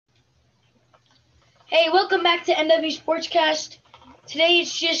Hey, welcome back to NW Sportscast. Today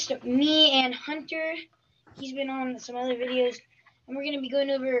it's just me and Hunter. He's been on some other videos, and we're going to be going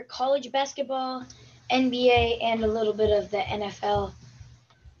over college basketball, NBA, and a little bit of the NFL.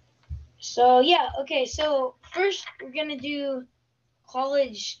 So, so first we're going to do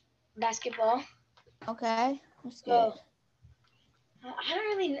college basketball. Okay, that's good. So, I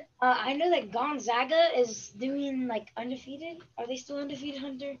don't really, I know that Gonzaga is doing like undefeated. Are they still undefeated,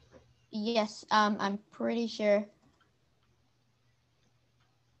 Hunter? Yes, I'm pretty sure.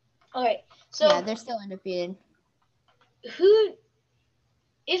 All right, so Yeah, they're still undefeated. who,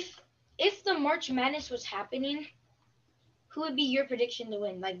 if the March Madness was happening, who would be your prediction to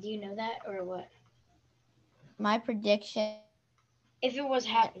win? Like, do you know that or what? My prediction If it was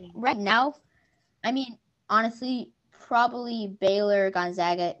happening. right now, I mean, honestly, probably Baylor,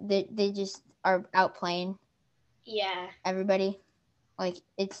 Gonzaga. They just are outplaying Yeah. everybody. Like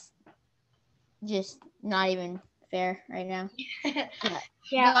it's just not even fair right now.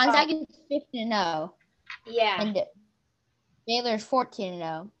 Yeah. Gonzaga's 15-0, Yeah. and Baylor's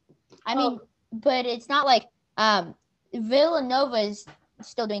 14-0. I Oh, mean, but it's not like Villanova is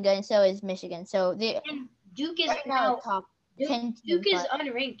still doing good, and so is Michigan. So they and Duke is right now now. a top Duke, 10 Duke team. is But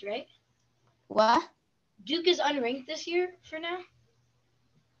unranked, right? what? Duke is unranked this year for now.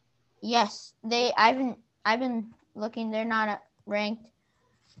 Yes, they. I've been looking. They're not ranked.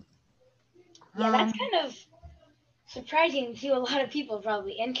 Yeah, that's kind of surprising to a lot of people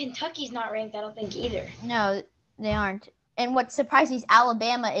probably. And Kentucky's not ranked, I don't think either. No, they aren't. And what surprised me is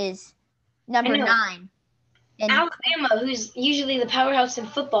Alabama is I number know 9. And Alabama, who's usually the powerhouse in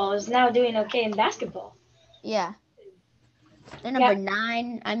football, is now doing okay in basketball. yeah, they're Yeah. number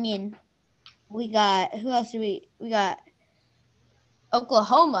 9. I mean, we got who else do we got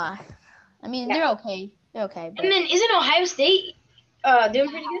Oklahoma. I mean, Yeah. they're okay. They're okay, And but then isn't Ohio State doing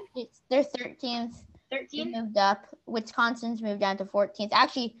pretty good? they're 13th. They 13? moved up. Wisconsin's moved down to 14th.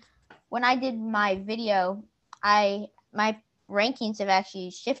 Actually, when I did my video, my rankings have actually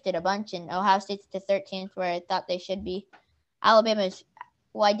shifted a bunch, and Ohio State's to 13th, where I thought they should be. Alabama's,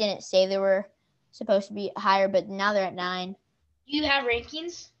 well, I didn't say they were supposed to be higher, but now they're at 9. Do you have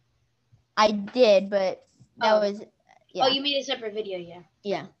rankings? I did, but that was, yeah. Oh, you made a separate video, yeah.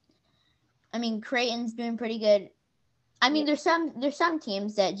 Yeah. I mean, Creighton's doing pretty good. I mean, there's some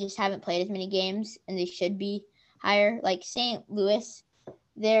teams that just haven't played as many games, and they should be higher. Like St. Louis,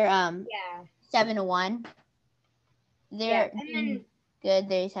 they're 7-1. They're And doing then good.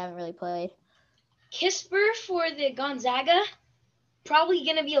 They just haven't really played. Kisper for the Gonzaga, probably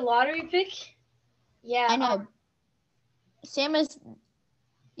gonna be a lottery pick. Yeah. I know. Sam is,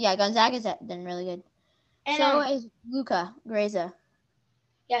 yeah, Gonzaga's done really good. And So is Luca Greza.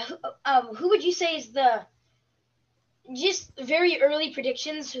 yeah, who would you say is the just very early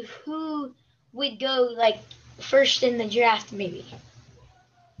predictions? Who would go like first in the draft, maybe?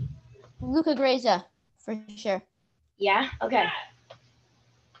 Luca Greza, for sure. Yeah. Okay.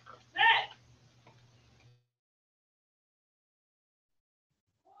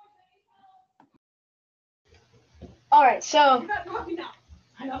 All right. So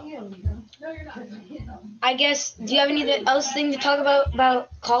I guess, do you have anything else to talk about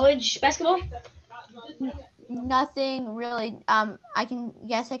college basketball? Nothing really. I can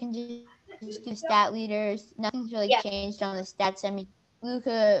just do the stat leaders. Nothing's really Yeah. changed on the stats. I mean,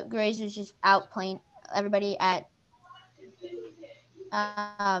 Luca Grazer's just outplaying everybody at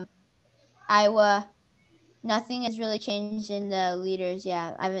Iowa. Nothing has really changed in the leaders.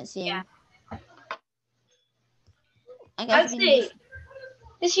 Yeah, I haven't seen. I guess I'd say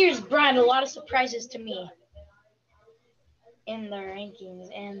this year's brought a lot of surprises to me in the rankings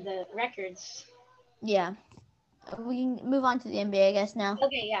and the records. Yeah. We can move on to the NBA, I guess, now.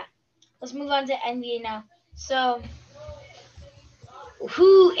 Okay, yeah. Let's move on to NBA now. So,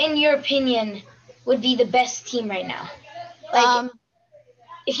 who, in your opinion, would be the best team right now? Like,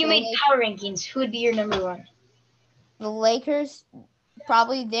 if you made power rankings, who would be your number one? The Lakers,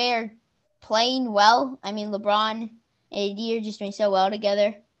 probably they're playing well. I mean, LeBron and AD are just doing so well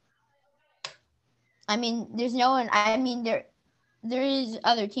together. I mean, there's no one. I mean, there is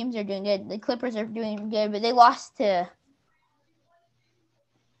other teams that are doing good. The Clippers are doing good, but they lost to.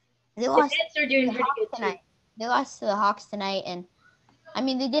 The Nets are doing pretty good tonight. too. They lost to the Hawks tonight, and I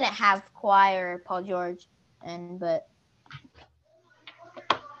mean, they didn't have Kawhi or Paul George, but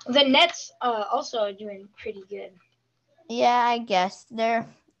the Nets also are doing pretty good. Yeah, I guess they're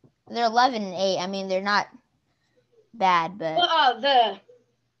 11-8. I mean, they're not bad, but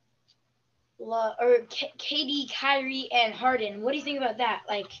KD, Kyrie, and Harden. What do you think about that?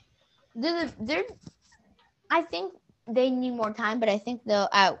 Like, they're. I think they need more time, but I think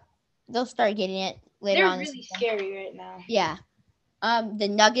they'll start getting it. later They're on. really scary right now. Yeah. The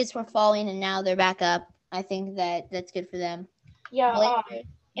Nuggets were falling, and now they're back up. I think that's good for them. Yeah.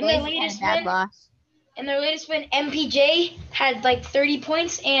 In their Blazers had a latest bad win, loss. MPJ had like 30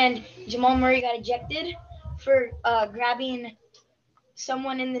 points, and Jamal Murray got ejected for grabbing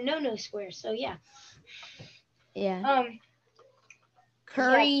someone in the no-no square. So yeah. Yeah.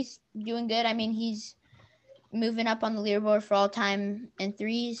 Curry's doing good. I mean, he's moving up on the leaderboard for all time in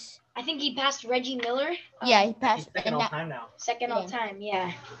threes. I think he passed Reggie Miller. Yeah, he passed. He's second all time now. Second all time,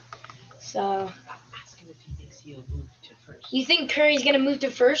 yeah. So. Ask him if he thinks he'll move to first. You think Curry's gonna move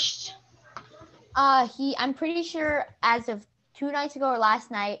to first? I'm pretty sure as of 2 nights ago or last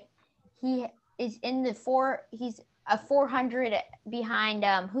night, he is in the he's a 400 behind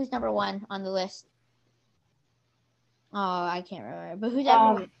who's number 1 on the list? Oh, I can't remember. But who's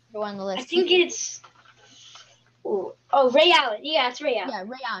number 1 on the list? I think it's Ray Allen. Yeah, it's Ray Allen. Yeah,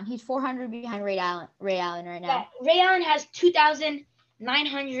 Ray Allen. He's 400 behind Ray Allen right now. Yeah, Ray Allen has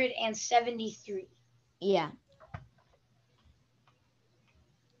 2,973. Yeah.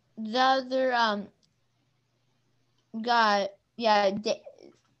 The other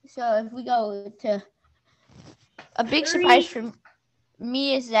so if we go to a big surprise for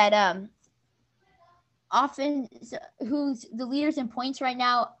me is that often who's the leaders in points right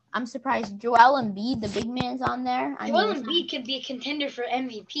now. I'm surprised Joel Embiid, the big man's on there. Joel Embiid could be a contender for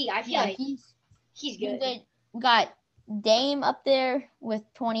MVP. I feel like he's good. We got Dame up there with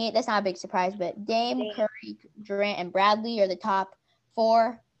 28. That's not a big surprise, but Dame, Curry, Durant, and Bradley are the top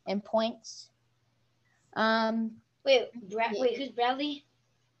 4 in points. Wait, who's Bradley?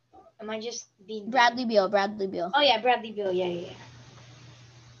 Am I just being Bradley Beal? Oh yeah, Bradley Beal. Yeah.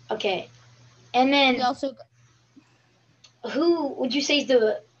 Okay, and then we also. Who would you say is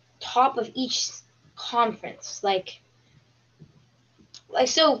the top of each conference? Like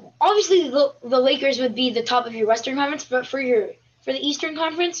so obviously the Lakers would be the top of your Western Conference, but for the Eastern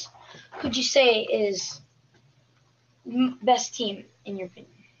Conference, who'd you say is best team in your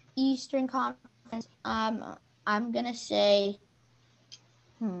opinion? Eastern Conference. I'm gonna say.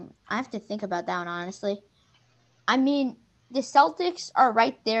 I have to think about that one, honestly. I mean, the Celtics are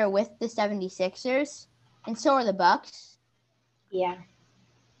right there with the 76ers, and so are the Bucks. Yeah.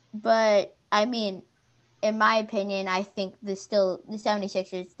 But, I mean, in my opinion, I think the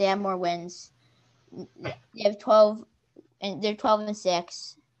 76ers, they have more wins. They have 12, and they're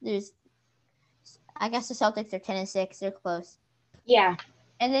 12-6. I guess the Celtics are 10-6. They're close. Yeah.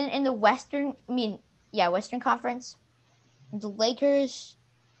 And then in the Western Conference, the Lakers,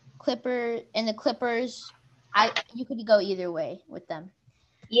 Clippers, you could go either way with them.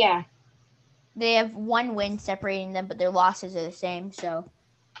 Yeah. They have 1 win separating them, but their losses are the same. So,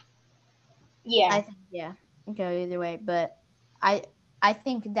 yeah, I think go either way. But I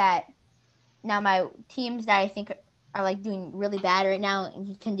think that now my teams that I think are like doing really bad right now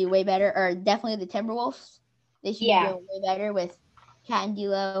and can do way better are definitely the Timberwolves. They should be doing way better with Cat and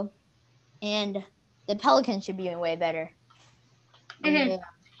D'Lo, and the Pelicans should be doing way better. Mm-hmm.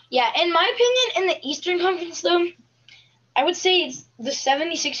 Yeah, in my opinion, in the Eastern Conference, though, I would say it's the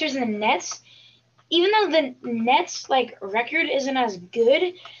 76ers and the Nets. Even though the Nets, record isn't as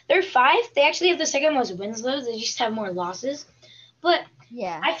good, they're 5. They actually have the second most wins, though. They just have more losses. But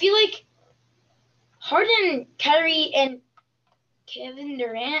I feel like Harden, Kyrie, and Kevin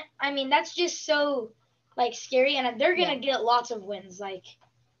Durant, I mean, that's just so, scary. And they're going to get lots of wins,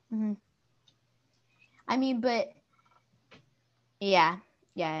 Mm-hmm. I mean, but... Yeah.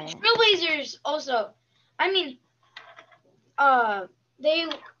 Trailblazers also. I mean, they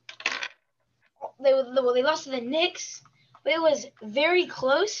lost to the Knicks, but it was very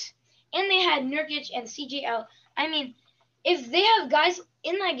close, and they had Nurkic and CJ out. I mean, if they have guys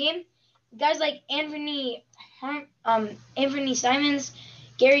in that game, guys like Anthony Simons,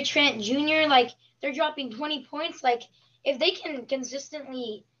 Gary Trent Jr., they're dropping 20 points. If they can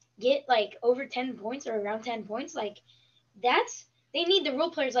consistently get over 10 points or around 10 points, they need the role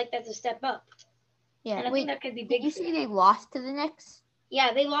players like that to step up. Yeah, and I think that could be big. Did you say they lost to the Knicks?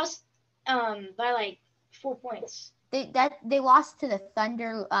 Yeah, they lost by 4 points. They lost to the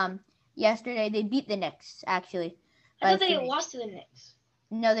Thunder yesterday. They beat the Knicks actually. I thought they lost to the Knicks.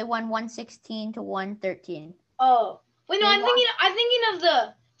 No, they won 116 to 113. Oh, wait, no, I'm thinking of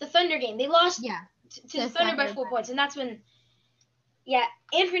the Thunder game. They lost to the Thunder by 4 points, and that's when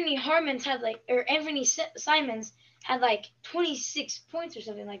Anthony Simons had 26 points or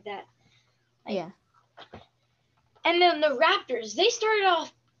something like that. And then the Raptors, they started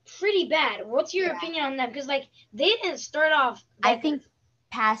off pretty bad. What's your opinion on them? Because they didn't start off. I think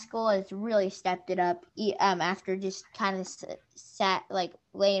Pascal has really stepped it up after just kind of sat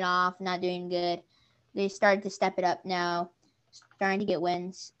laying off, not doing good. they started to step it up now, starting to get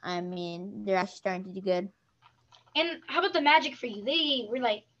wins. I mean, they're actually starting to do good. And how about the Magic for you?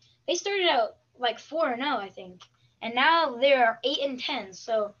 They started out like 4-0, I think, and now they're 8-10.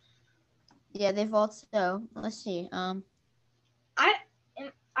 So Yeah, they've also, let's see. I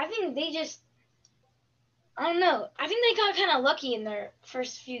think they just, I don't know. I think they got kind of lucky in their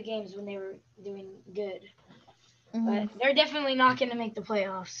first few games when they were doing good. But they're definitely not going to make the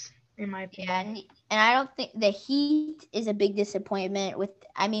playoffs, in my opinion. Yeah, and I don't think the Heat is a big disappointment.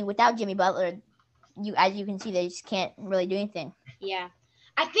 Without Jimmy Butler, as you can see, they just can't really do anything. Yeah.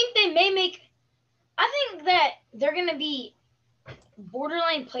 I think that they're going to be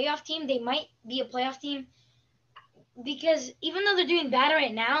borderline playoff team. They might be a playoff team because even though they're doing bad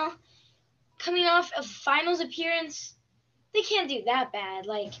right now, coming off a finals appearance, they can't do that bad.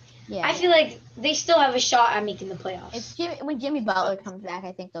 I feel like they still have a shot at making the playoffs. When Jimmy Butler comes back,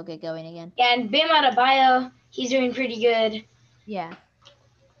 I think they'll get going again. Yeah, and Bam Adebayo, he's doing pretty good. Yeah.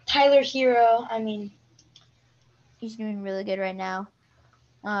 Tyler Hero, I mean, he's doing really good right now.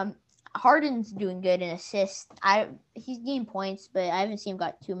 Harden's doing good in assists. He's getting points, but I haven't seen him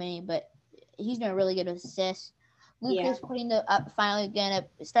got too many. But he's doing really good with assists. Luka's starting to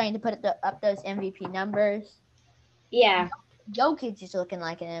put up those MVP numbers. Yeah. Jokic is looking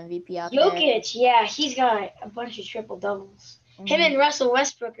like an MVP out there. Jokic, yeah, he's got a bunch of triple doubles. Him and Russell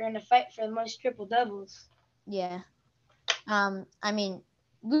Westbrook are in a fight for the most triple doubles. Yeah. I mean,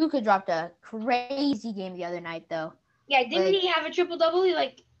 Luka dropped a crazy game the other night, though. Yeah, didn't he have a triple double?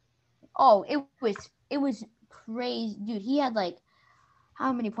 Oh, it was crazy, dude. He had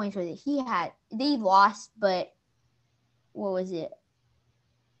how many points was it? They lost, but what was it?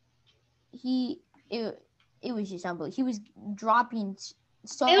 It was just unbelievable. He was dropping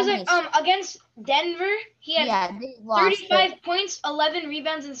so many. It was against Denver. He had they lost, 35 points, 11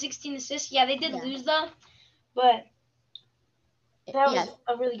 rebounds, and 16 assists. Yeah, they did lose though, but that was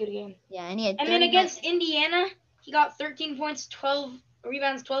a really good game. Yeah, and then against Indiana, he got 13 points, 12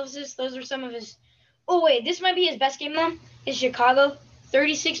 rebounds, 12 assists. Those are some of his. Oh wait, this might be his best game though. It's Chicago,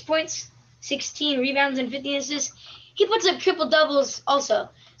 36 points, 16 rebounds, and 15 assists. He puts up triple doubles also,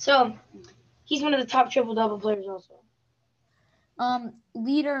 so he's one of the top triple double players also.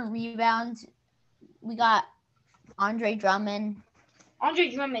 Leader in rebounds, we got Andre Drummond.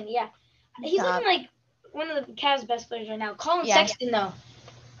 Yeah, he's looking like one of the Cavs' best players right now. Colin Sexton though.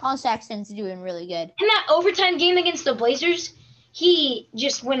 Colin Sexton's doing really good. In that overtime game against the Blazers, he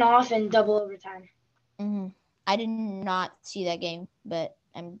just went off in double overtime. Mm-hmm. I did not see that game, but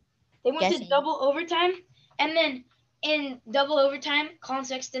They went to double overtime, and then in double overtime, Colin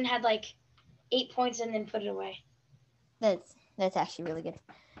Sexton had 8 points and then put it away. That's actually really good.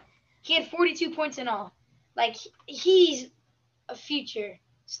 He had 42 points in all. He's a future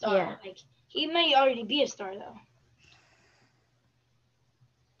star. Yeah. He may already be a star though.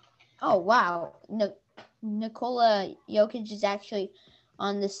 Oh wow! Nikola Jokic is actually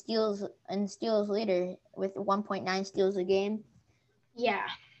on the steals leader with 1.9 steals a game. Yeah.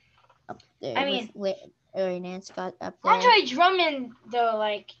 Up there. I mean, Nance got up there. Andre Drummond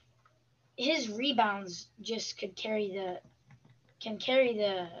though, his rebounds just can carry the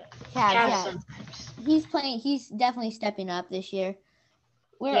Cavs. Yeah. He's definitely stepping up this year.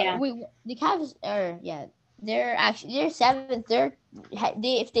 The Cavs are they're seventh.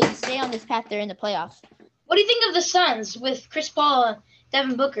 If they stay on this path, they're in the playoffs. What do you think of the Suns with Chris Paul and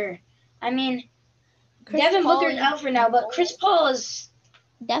Devin Booker? I mean, Devin Booker's out for now, but Chris Paul is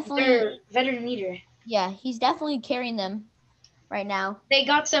definitely their veteran leader. Yeah, he's definitely carrying them right now. They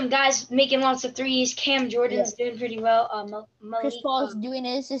got some guys making lots of threes. Cam Jordan's doing pretty well. Chris Paul's doing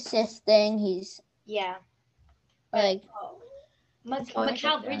his assist thing. He's Mikal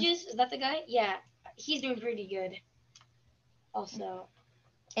Bridges, is that the guy? Yeah, he's doing pretty good. Also,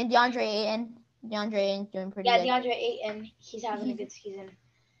 and DeAndre Ayton's doing pretty good. Yeah, DeAndre Ayton, he's having a good season.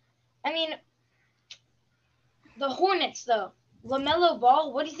 I mean, the Hornets though. LaMelo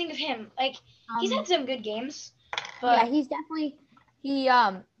Ball, what do you think of him? He's had some good games. But he's definitely he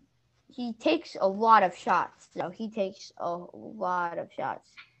takes a lot of shots. So he takes a lot of shots.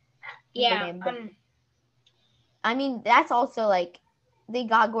 Yeah. I mean, that's also they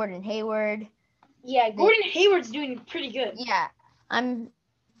got Gordon Hayward. Yeah, Gordon Hayward's doing pretty good. Yeah.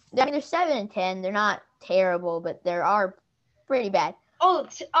 They're 7-10. They're not terrible, but they are pretty bad. Oh,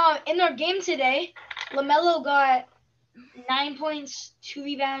 in their game today, LaMelo got 9 points, 2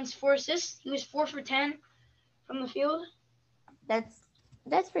 rebounds, 4 assists. He was 4 for 10 from the field. That's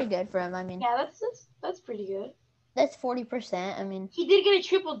pretty good for him. I mean, yeah, that's pretty good. That's 40%. I mean, he did get a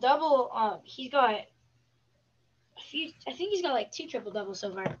triple double. He's got I think he's got 2 triple doubles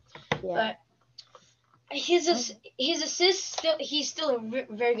so far. Yeah. his assists still he's still a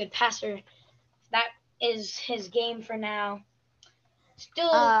very good passer. That is his game for now.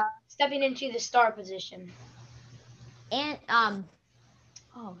 Still stepping into the star position. And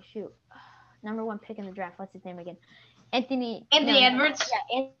oh shoot, number 1 pick in the draft. What's his name again? Anthony Edwards.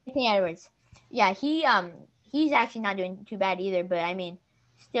 Yeah, Anthony Edwards. Yeah, he's actually not doing too bad either. But I mean,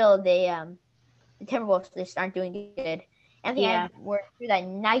 still the Timberwolves just aren't doing good. Anthony Edwards threw that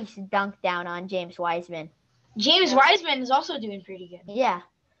nice dunk down on James Wiseman. James Wiseman is also doing pretty good. Yeah,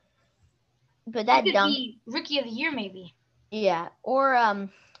 but that he could dunk, be rookie of the year maybe. Yeah, or I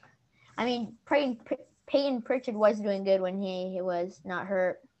mean, Peyton Pritchard was doing good when he was not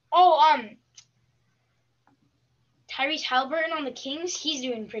hurt. Oh, Tyrese Halliburton on the Kings, he's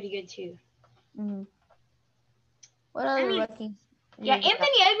doing pretty good too. Mm-hmm. What other rookies? Yeah,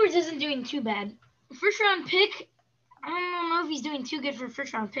 Anthony Edwards isn't doing too bad. First round pick, I don't know if he's doing too good for a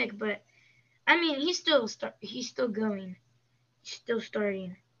first round pick, but I mean he's still going. He's still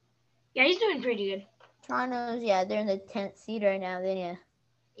starting. Yeah, he's doing pretty good. Toronto's they're in the 10th seed right now. They need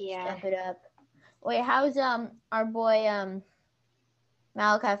to step it up. Wait, how's our boy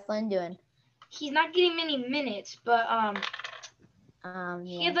Malachi Flynn doing? He's not getting many minutes, but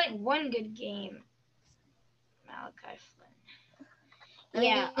he had like one good game. Malachi Flynn. They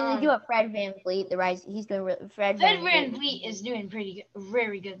do have Fred VanVleet, the rise. He's doing Fred VanVleet is doing pretty good,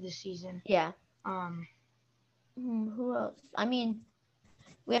 very good this season. Yeah. Who else? I mean,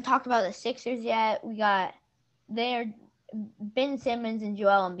 we haven't talked about the Sixers yet. We got Ben Simmons and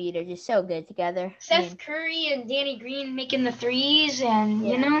Joel Embiid are just so good together. Seth Curry and Danny Green making the threes, and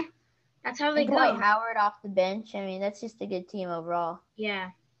you know, that's how they go. Dwight Howard off the bench. I mean, that's just a good team overall. Yeah.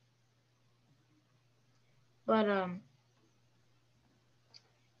 But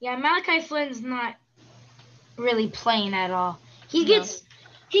Malachi Flynn's not really playing at all. He gets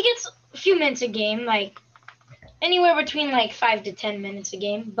a few minutes a game, like anywhere between like 5 to 10 minutes a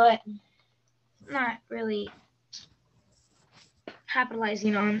game, but not really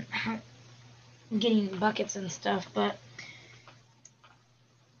capitalizing on getting buckets and stuff. But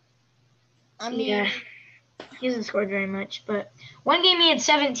I mean, he hasn't scored very much. But one game he had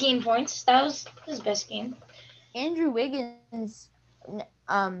 17 points. That was his best game. Andrew Wiggins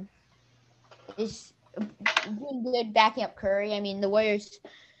is doing good backing up Curry. I mean, the Warriors.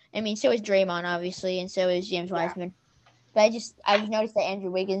 I mean, so is Draymond, obviously, and so is James Wiseman. But I've noticed that Andrew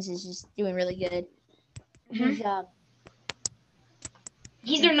Wiggins is just doing really good. Mm-hmm.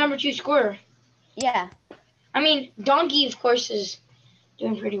 He's their number 2 scorer. Yeah. I mean, Donkey, of course, is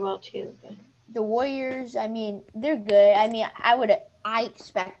doing pretty well too. But the Warriors, I mean, they're good. I mean, I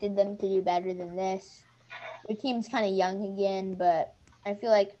expected them to do better than this. Their team's kind of young again, but I feel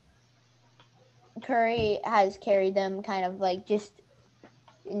like Curry has carried them kind of like just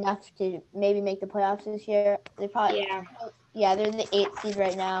enough to maybe make the playoffs this year. They probably they're the 8th seed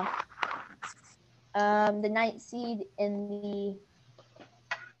right now. The 9th seed in the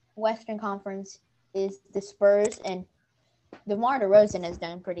Western Conference is the Spurs, and DeMar DeRozan has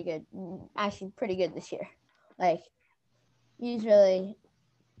done pretty good, actually pretty good this year. Like, he's really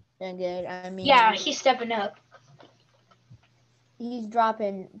done good. I mean, he's stepping up. He's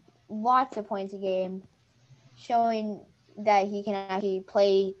dropping lots of points a game, showing that he can actually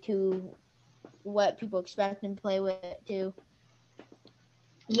play to what people expect him to play with too.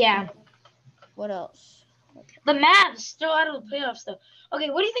 Yeah. What else? The Mavs still out of the playoffs though. Okay,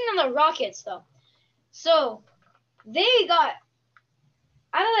 what do you think on the Rockets though? So they got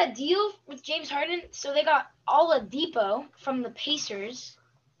out of that deal with James Harden, so they got Oladipo from the Pacers.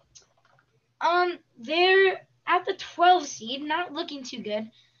 They're at the 12th seed, not looking too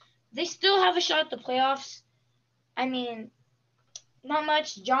good. They still have a shot at the playoffs. I mean, not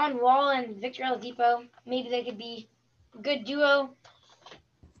much. John Wall and Victor Oladipo, maybe they could be a good duo.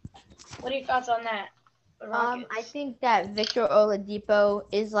 What are your thoughts on that? I think that Victor Oladipo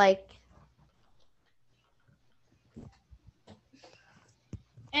is like,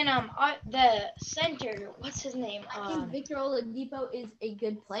 and the center, what's his name? I think Victor Oladipo is a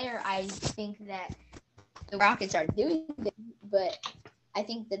good player. I think that the Rockets are doing good, but I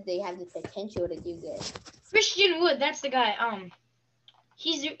think that they have the potential to do good. Christian Wood, that's the guy.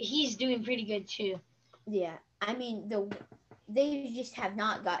 He's doing pretty good too. Yeah, I mean they just have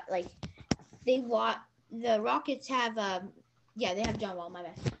not got like the Rockets have they have John Wall. My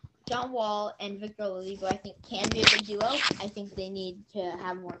bad. John Wall and Victor Oladipo, I think, can be a good duo. I think they need to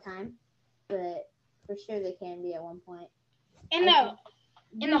have more time, but for sure they can be at one point. And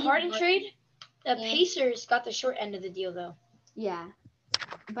in the Harden trade, the Pacers got the short end of the deal though. Yeah,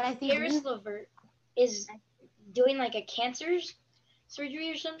 but I think Karis LeVert is doing like a cancer surgery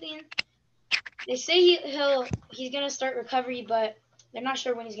or something. They say he's gonna start recovery, but they're not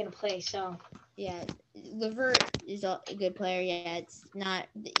sure when he's gonna play. So Yeah, Levert is a good player. Yeah, it's not.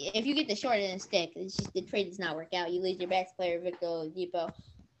 If you get the short end stick, it's just the trade does not work out. You lose your best player, Victor Oladipo,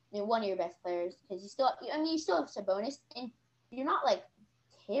 one of your best players, because you still have Sabonis, and you're not like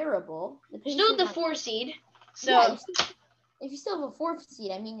terrible. The still Pacers the aren't- 4 seed. So yeah, if you still have a fourth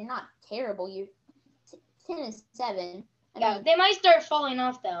seed, I mean, you're not terrible. You're 10-7. yeah, they might start falling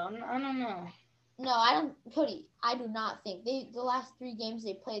off though. I don't know. No, I don't, Cody. I do not think the last 3 games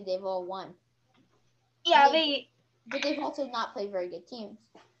they played, they've all won. Yeah, but they've also not played very good teams.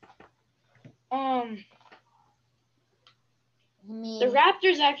 The I mean, the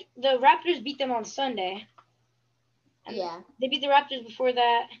Raptors beat them on Sunday. Yeah. They beat the Raptors before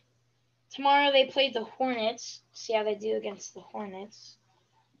that. Tomorrow they played the Hornets. See how they do against the Hornets.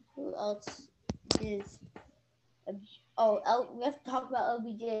 Who else is? We have to talk about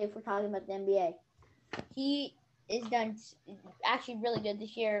LBJ if we're talking about the NBA. He is done actually really good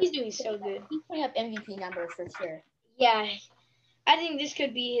this year. He's doing so good. He's putting up MVP numbers for sure. Yeah, I think this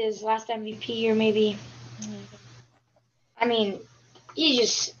could be his last MVP year, maybe. I mean, he's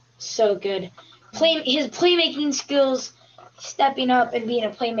just so good. His playmaking skills, stepping up and being a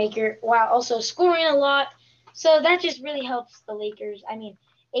playmaker, while also scoring a lot. So that just really helps the Lakers. I mean,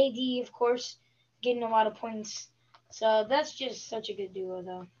 AD, of course, getting a lot of points. So that's just such a good duo,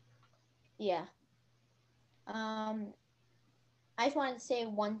 though. Yeah. I just wanted to say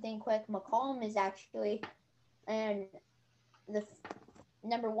one thing quick. McCollum is actually and the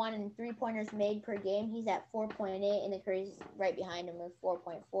number 1 in 3-pointers made per game. He's at 4.8, and the Curry's right behind him with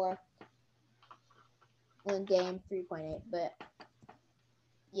 4.4 one game, 3.8. But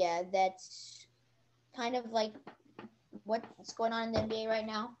yeah, that's kind of like what's going on in the NBA right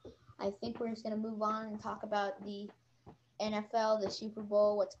now. I think we're just gonna move on and talk about the NFL, the Super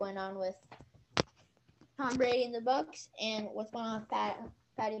Bowl, what's going on with Tom Brady and the Bucks, and what's going on with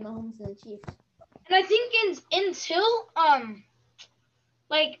Patty Mahomes and the Chiefs. And I think until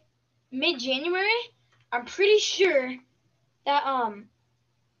like mid-January, I'm pretty sure that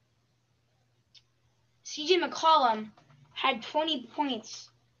CJ McCollum had 20 points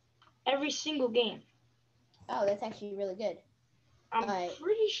every single game. Oh, that's actually really good. I'm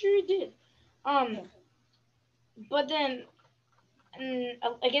pretty sure he did. But then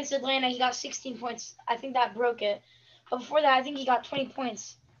against Atlanta, he got 16 points. I think that broke it. But before that, I think he got 20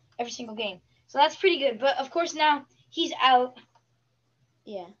 points every single game. So that's pretty good. But of course now he's out.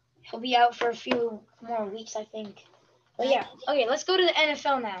 Yeah. He'll be out for a few more weeks, I think. But yeah, okay, let's go to the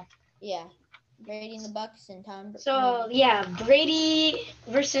NFL now. Yeah. Brady and the Bucks and Tom. So yeah, Brady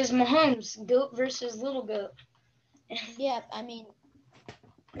versus Mahomes, goat versus little goat. Yeah, I mean,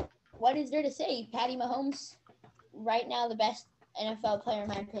 what is there to say? Patty Mahomes, right now the best NFL player in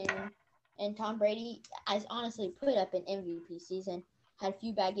my opinion, and Tom Brady has honestly put up an MVP season. Had a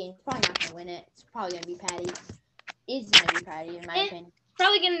few bad games, probably not gonna win it. It's probably gonna be Patty. Is gonna be Patty in my opinion.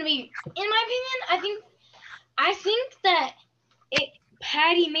 Probably gonna be, in my opinion. I think that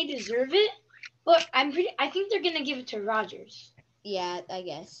Patty may deserve it, but I think they're gonna give it to Rodgers. Yeah, I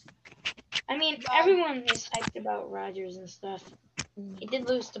guess. I mean, everyone is hyped about Rodgers and stuff. He did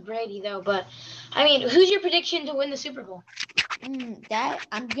lose to Brady though, but I mean, who's your prediction to win the Super Bowl? That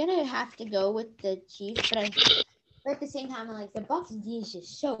I'm gonna have to go with the Chiefs, but at the same time, like the Bucks D is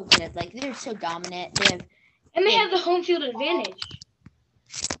just so good. Like they're so dominant. They have the home field advantage.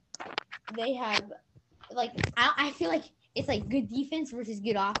 They have, like, I feel like it's like good defense versus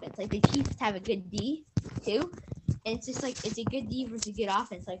good offense. Like the Chiefs have a good D too, and it's just like it's a good D versus good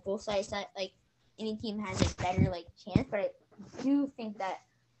offense. Like both sides, like any team has a better like chance. But I do think that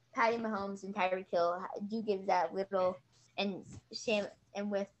Patty Mahomes and Tyreek Hill do give that little, and Sam and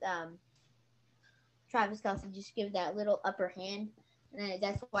with Travis Kelce just give that little upper hand, and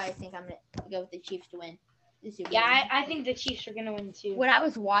that's why I think I'm gonna go with the Chiefs to win. Yeah, I think the Chiefs are gonna win too. When I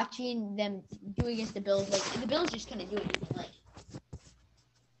was watching them do against the Bills, like the Bills just couldn't do anything. Like,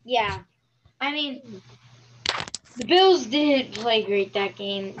 yeah, I mean, the Bills didn't play great that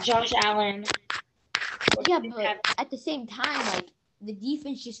game. Josh Allen. Yeah, but at the same time, like the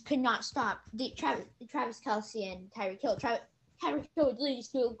defense just could not stop Travis Kelce and Tyreek Hill. Tyreek Hill would literally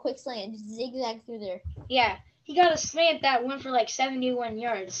just do a quick slant and just zigzag through there. Yeah, he got a slant that went for like 71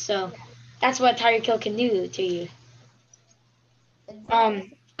 yards. So that's what Tyreek Hill can do to you.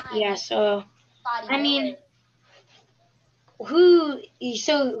 Yeah. So I mean, who do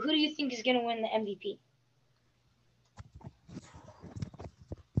you think is gonna win the MVP?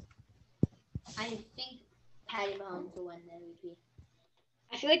 I think Patty Mahomes will win the MVP.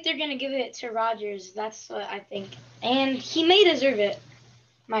 I feel like they're gonna give it to Rodgers. That's what I think, and he may deserve it, in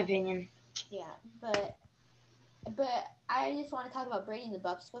my opinion. Yeah, but I just want to talk about Brady and the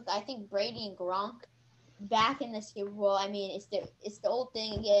Bucks. I think Brady and Gronk back in the Super Bowl. I mean, it's the old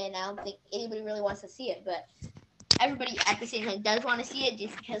thing again. I don't think anybody really wants to see it, but everybody at the same time does want to see it,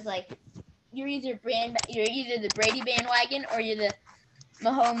 just because like you're either the Brady bandwagon or you're the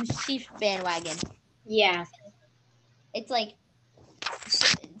Mahomes Chiefs bandwagon. Yeah. It's like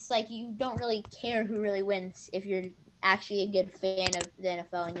you don't really care who really wins if you're actually a good fan of the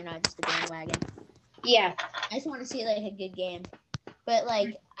NFL and you're not just a bandwagon. Yeah. I just want to see like a good game, but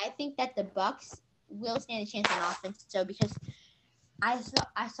like I think that the Bucks will stand a chance on offense. So because I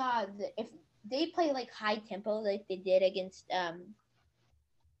saw if they play like high tempo like they did against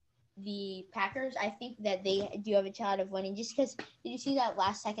the Packers, I think that they do have a shot of winning. Just because, did you see that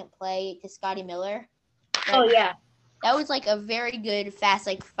last second play to Scotty Miller? Oh yeah. That was like a very good fast,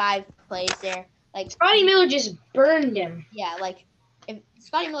 like 5 plays there. Like Scotty Miller just burned him. Yeah, like if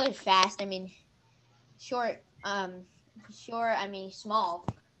Scotty Miller's fast, I mean, short, I mean small,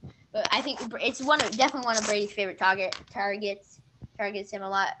 but I think it's definitely one of Brady's favorite targets. Targets him a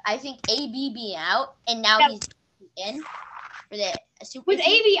lot. I think AB being out and now he's in for the Super Bowl. With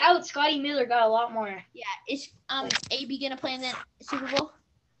AB out, Scotty Miller got a lot more. Yeah, is AB gonna play in the Super Bowl?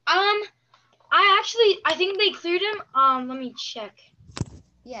 I think they cleared him. Let me check.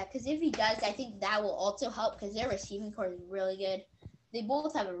 Yeah, because if he does, I think that will also help because their receiving core is really good. They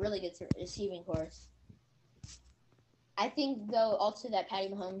both have a really good receiving core. I think though also that Patty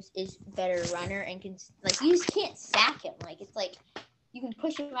Mahomes is better runner and can you just can't sack him. Like it's like you can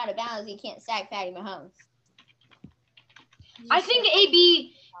push him out of bounds, you can't sack Patty Mahomes. I think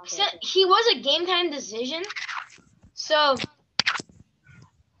AB he was a game time decision, so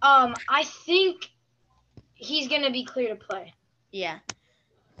I think he's gonna be clear to play. Yeah.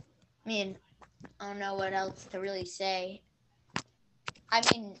 I mean, I don't know what else to really say. I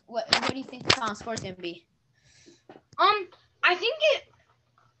mean, what do you think the final score is gonna be? I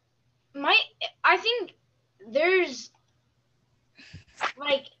think there's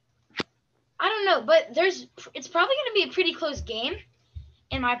like I don't know, but it's probably gonna be a pretty close game,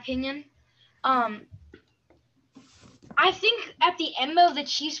 in my opinion. I think at the end though the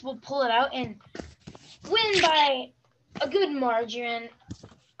Chiefs will pull it out and win by a good margin.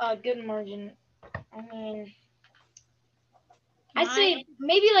 I mean, I'd say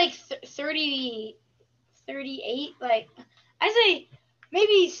maybe like 30, 38. Like I'd say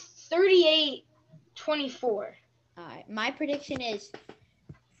maybe 38-24. All right. My prediction is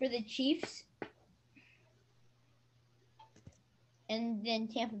for the Chiefs and then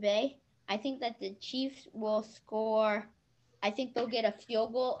Tampa Bay. I think that the Chiefs will score. I think they'll get a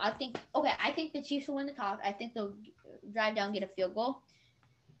field goal. I think the Chiefs will win the toss. I think they'll drive down, get a field goal,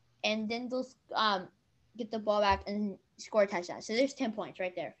 and then they'll get the ball back and score a touchdown. So there's 10 points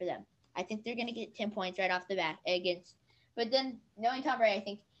right there for them. I think they're gonna get 10 points right off the bat against. But then knowing Tom Brady, I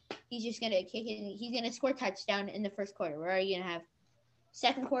think he's just gonna kick it. And he's gonna score a touchdown in the first quarter. Where are you gonna have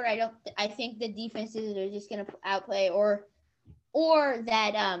second quarter? I think the defenses are just gonna outplay or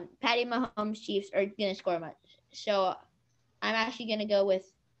that Patty Mahomes Chiefs are gonna score much. So I'm actually gonna go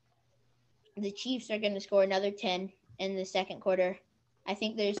with the Chiefs are gonna score another 10 in the second quarter. I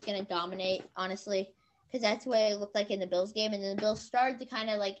think they're just gonna dominate, honestly, because that's what it looked like in the Bills game. And then the Bills started to kind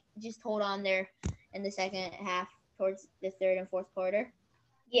of like just hold on there in the second half towards the third and fourth quarter.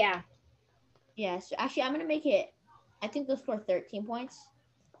 Yeah. Yeah. So actually, I'm gonna make it. I think they'll score 13 points,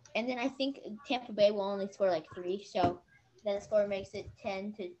 and then I think Tampa Bay will only score like 3. So that score makes it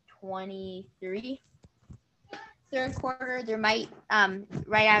 10-23. Third quarter, there might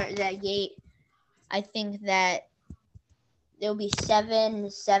right out of that gate, I think that there'll be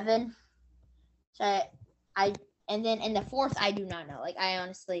 7-7. So and then in the fourth, I do not know. Like I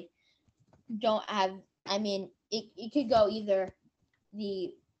honestly don't have. I mean, it could go either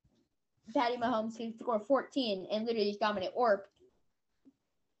the Patty Mahomes could score 14 and literally just dominate, or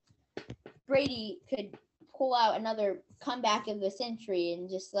Brady could pull out another comeback of the century and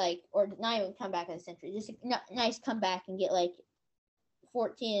just or not even comeback of the century, just a nice comeback and get like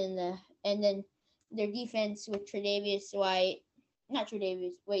 14 and then their defense with Tre'Davious White, not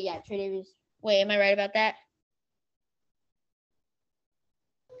Tre'Davious. Tre'Davious. Wait, am I right about that?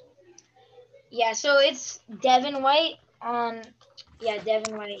 Yeah, so it's Devin White.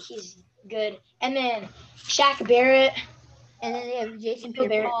 Devin White, he's good. And then Shaq Barrett. And then they have Jason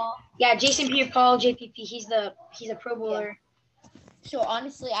Pierre-Paul. Yeah, Jason Pierre-Paul, JPP. He's a Pro Bowler. Yeah. So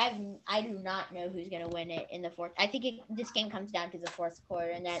honestly, I do not know who's gonna win it in the fourth. I think this game comes down to the fourth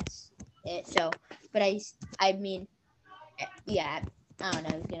quarter, and that's it. So, but I mean, yeah, I don't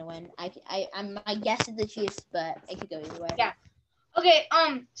know who's gonna win. My guess is the Chiefs, but it could go either way. Yeah. Okay,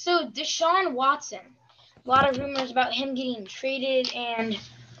 so Deshaun Watson. A lot of rumors about him getting traded and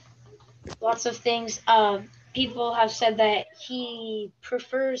lots of things. People have said that he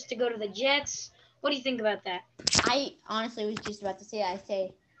prefers to go to the Jets. What do you think about that? I honestly was just about to say. I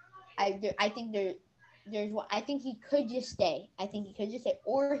think I think he could just stay. I think he could just stay,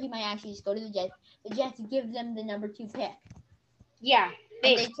 or he might actually just go to the Jets. The Jets give them the number 2 pick. Yeah,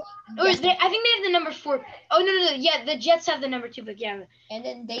 And I think they have the number 4. Oh no, yeah, the Jets have the number 2 pick. Yeah, and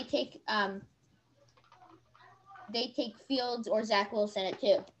then they take Fields or Zach Wilson at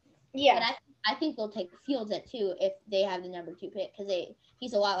 2. Yeah, but I think they'll take Fields at 2 if they have the number 2 pick because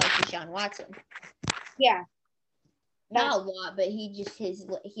he's a lot like Deshaun Watson. Yeah, not a lot, but he has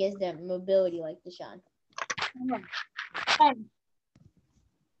the mobility like Deshaun.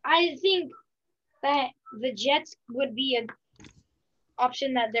 I think that the Jets would be an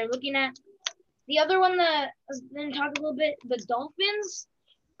option that they're looking at. The other one that I was going to talk a little bit, the Dolphins.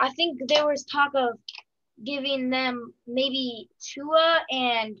 I think there was talk of giving them maybe Tua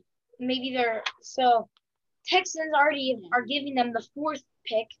and maybe Texans already are giving them the 4th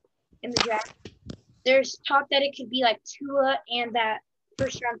pick in the draft. There's talk that it could be like Tua and that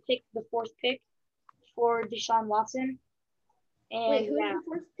first round pick, the 4th pick for Deshaun Watson. And wait, who's the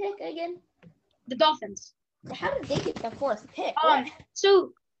 4th pick again? The Dolphins. How did they get the 4th pick?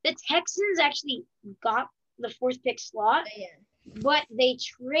 So the Texans actually got the 4th pick slot, but they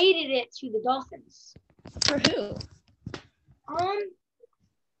traded it to the Dolphins. For who? I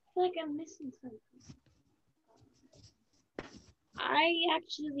feel like I'm missing something.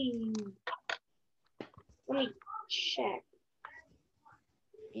 Let me check.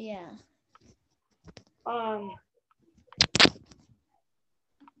 Yeah.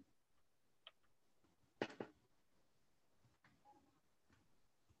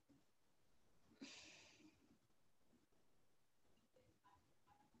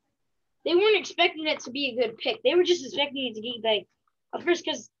 They weren't expecting it to be a good pick. They were just expecting it to get like at first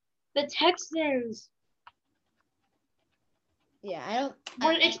because the Texans. Yeah, I don't.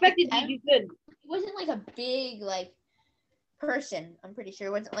 Weren't expected to be good. It wasn't like a big person. I'm pretty sure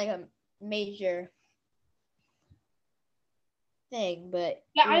it wasn't like a major thing, but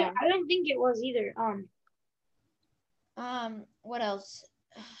yeah. I don't think it was either. What else?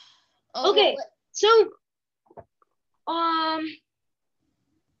 Okay, so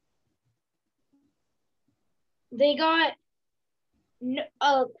they got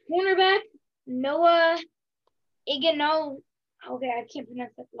a cornerback, Noah Igano. Okay, I can't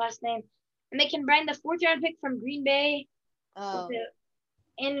pronounce that last name. And they can bring the 4th round pick from Green Bay. And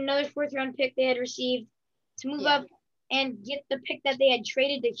another 4th round pick they had received to move up and get the pick that they had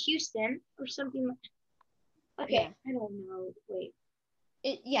traded to Houston or something. Okay, I don't know. Wait.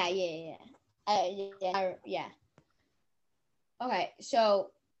 Yeah. Okay,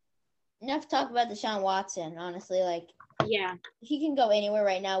 so enough talk about Deshaun Watson. Honestly, he can go anywhere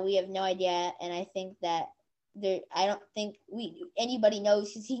right now. We have no idea, and I think that I don't think anybody knows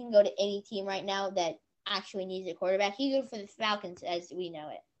because he can go to any team right now that actually needs a quarterback. He can go for the Falcons as we know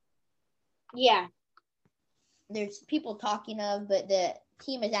it. Yeah. There's people talking of, but the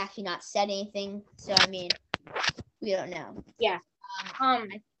team has actually not said anything. So I mean, we don't know. Yeah. I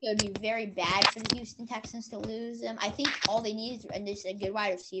think it would be very bad for the Houston Texans to lose them. I think all they need is a good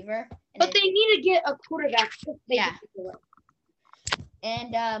wide receiver. But they need to get a quarterback.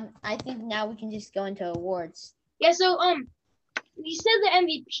 And I think now we can just go into awards. Yeah, so you said the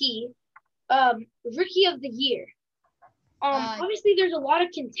MVP, Rookie of the Year. Obviously there's a lot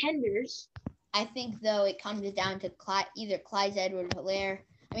of contenders. I think though it comes down to either Clyde Edwards-Helaire.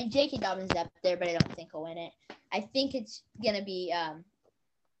 I mean J.K. Dobbins is up there, but I don't think he'll win it. I think it's gonna be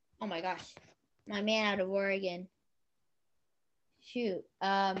oh my gosh, my man out of Oregon. Shoot,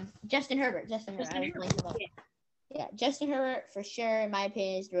 Justin Herbert. Yeah, Justin Herbert for sure, in my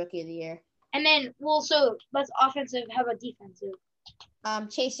opinion, is the Rookie of the Year. And then, so that's offensive. How about defensive?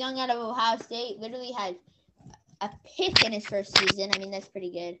 Chase Young out of Ohio State literally had a pick in his first season. I mean, that's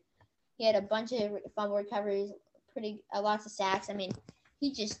pretty good. He had a bunch of fumble recoveries, lots of sacks. I mean,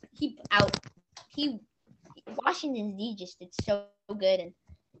 Washington's D just did so good, and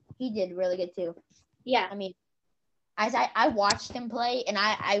he did really good too. Yeah. I mean, as I watched him play, and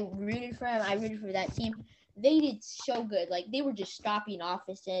I rooted for him. I rooted for that team. They did so good. They were just stopping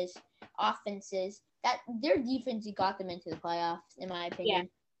offenses. That their defense got them into the playoffs, in my opinion.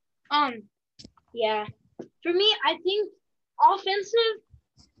 Yeah. Yeah. For me, I think offensive,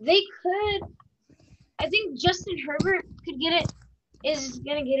 they could. I think Justin Herbert could get it. Is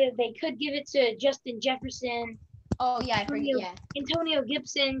gonna get it. They could give it to Justin Jefferson. Oh yeah, I forget. Antonio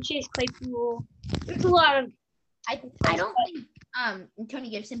Gibson, Chase Claypool. There's a lot of. I don't think Antonio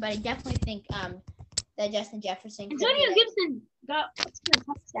Gibson, but I definitely think that Justin Jefferson. Antonio Gibson got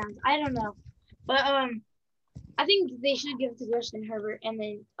touchdowns. I don't know, but I think they should give it to Justin Herbert, and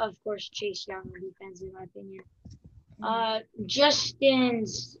then of course Chase Young on defense, in my opinion.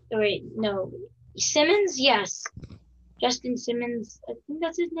 Simmons, yes, Justin Simmons. I think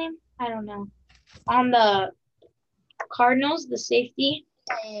that's his name. I don't know. On the Cardinals, the safety.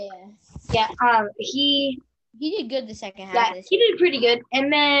 Yeah. He did good the second half. Yeah, he did pretty good,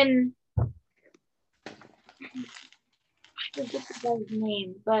 and then I forget the guy's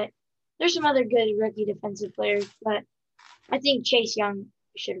name, but there's some other good rookie defensive players, but I think Chase Young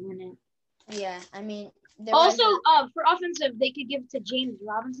should win it. Yeah, I mean. Also, for offensive, they could give it to James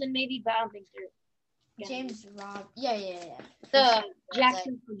Robinson maybe, but I don't think they're. James Rob. Yeah. The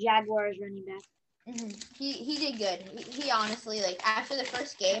Jacksonville Jaguars running back. Mm-hmm. He did good. He honestly, like, after the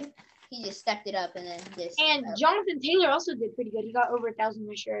first game, he just stepped it up and then just. And Jonathan Taylor also did pretty good. He got over 1,000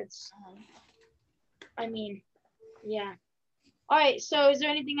 rush yards. I mean, yeah. All right. So, is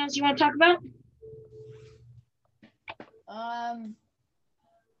there anything else you want to talk about?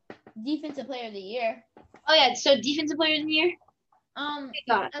 Defensive Player of the Year. Oh yeah. So, Defensive Player of the Year.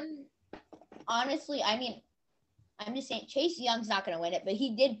 Honestly, I mean, I'm just saying Chase Young's not going to win it, but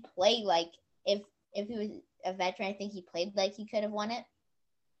he did play like if he was a veteran, I think he played like he could have won it.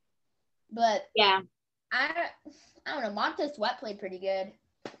 But yeah, I don't know. Montez Sweat played pretty good.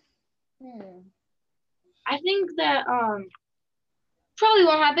 I think that probably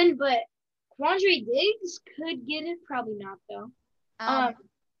won't happen, but Quandre Diggs could get it. Probably not though.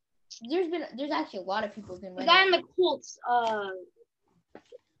 There's actually a lot of people who can win. The guy in the Colts.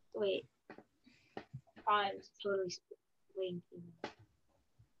 Wait. I'm totally blanking.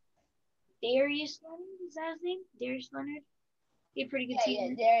 Darius Leonard, is that his name? Darius Leonard? He had a pretty good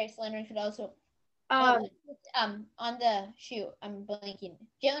season. Yeah, Darius Leonard could also. On the shoot, I'm blanking.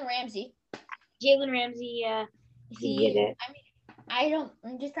 Jalen Ramsey, yeah. He did it. I mean,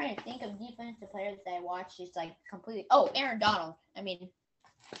 I'm just trying to think of defensive players that I watched just like completely. Oh, Aaron Donald. I mean,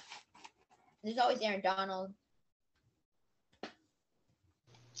 there's always Aaron Donald.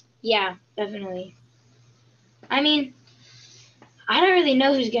 Yeah, definitely. I mean, I don't really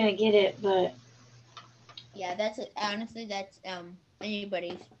know who's gonna get it, but yeah, that's it. Honestly, that's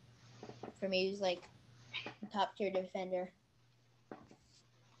anybody's for me who's like a top tier defender.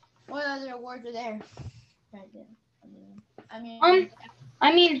 What other awards are there?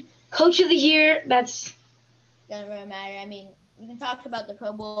 I mean, Coach of the Year. That's doesn't really matter. I mean, you can talk about the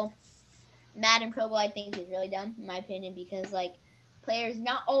Pro Bowl. Madden Pro Bowl, I think, is really dumb in my opinion because like players,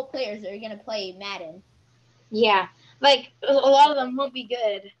 not all players are gonna play Madden. Yeah, like a lot of them won't be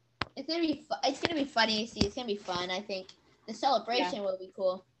good. It's gonna be funny to see. It's gonna be fun. I think the celebration will be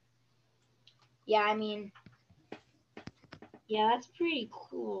cool. Yeah, I mean, yeah, that's pretty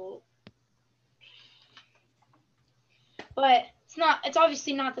cool. But it's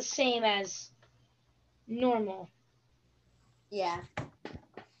obviously not the same as normal. Yeah.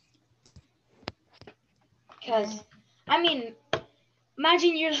 Because, I mean,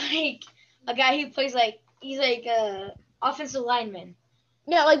 imagine you're like a guy who plays like, he's like a offensive lineman.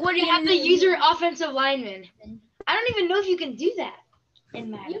 Yeah, like what do you have to use your offensive lineman? I don't even know if you can do that in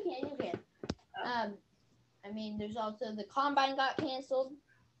Madden. You can. I mean, there's also the combine got canceled.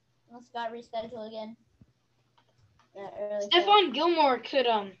 Unless it got rescheduled again. Stephon Gilmore could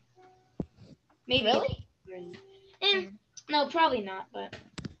maybe. Really? No, probably not. But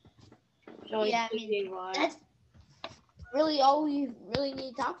yeah, I mean, that's really all we really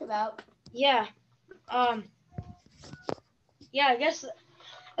need to talk about. Yeah. Yeah, I guess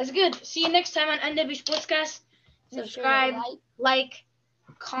that's good. See you next time on NW Sportscast. Subscribe, like,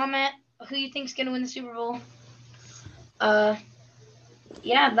 comment who you think's gonna win the Super Bowl.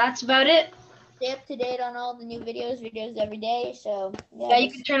 Yeah, that's about it. Stay up to date on all the new videos every day. So yeah,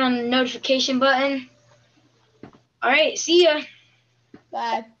 you can turn on the notification button. All right, see ya.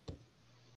 Bye.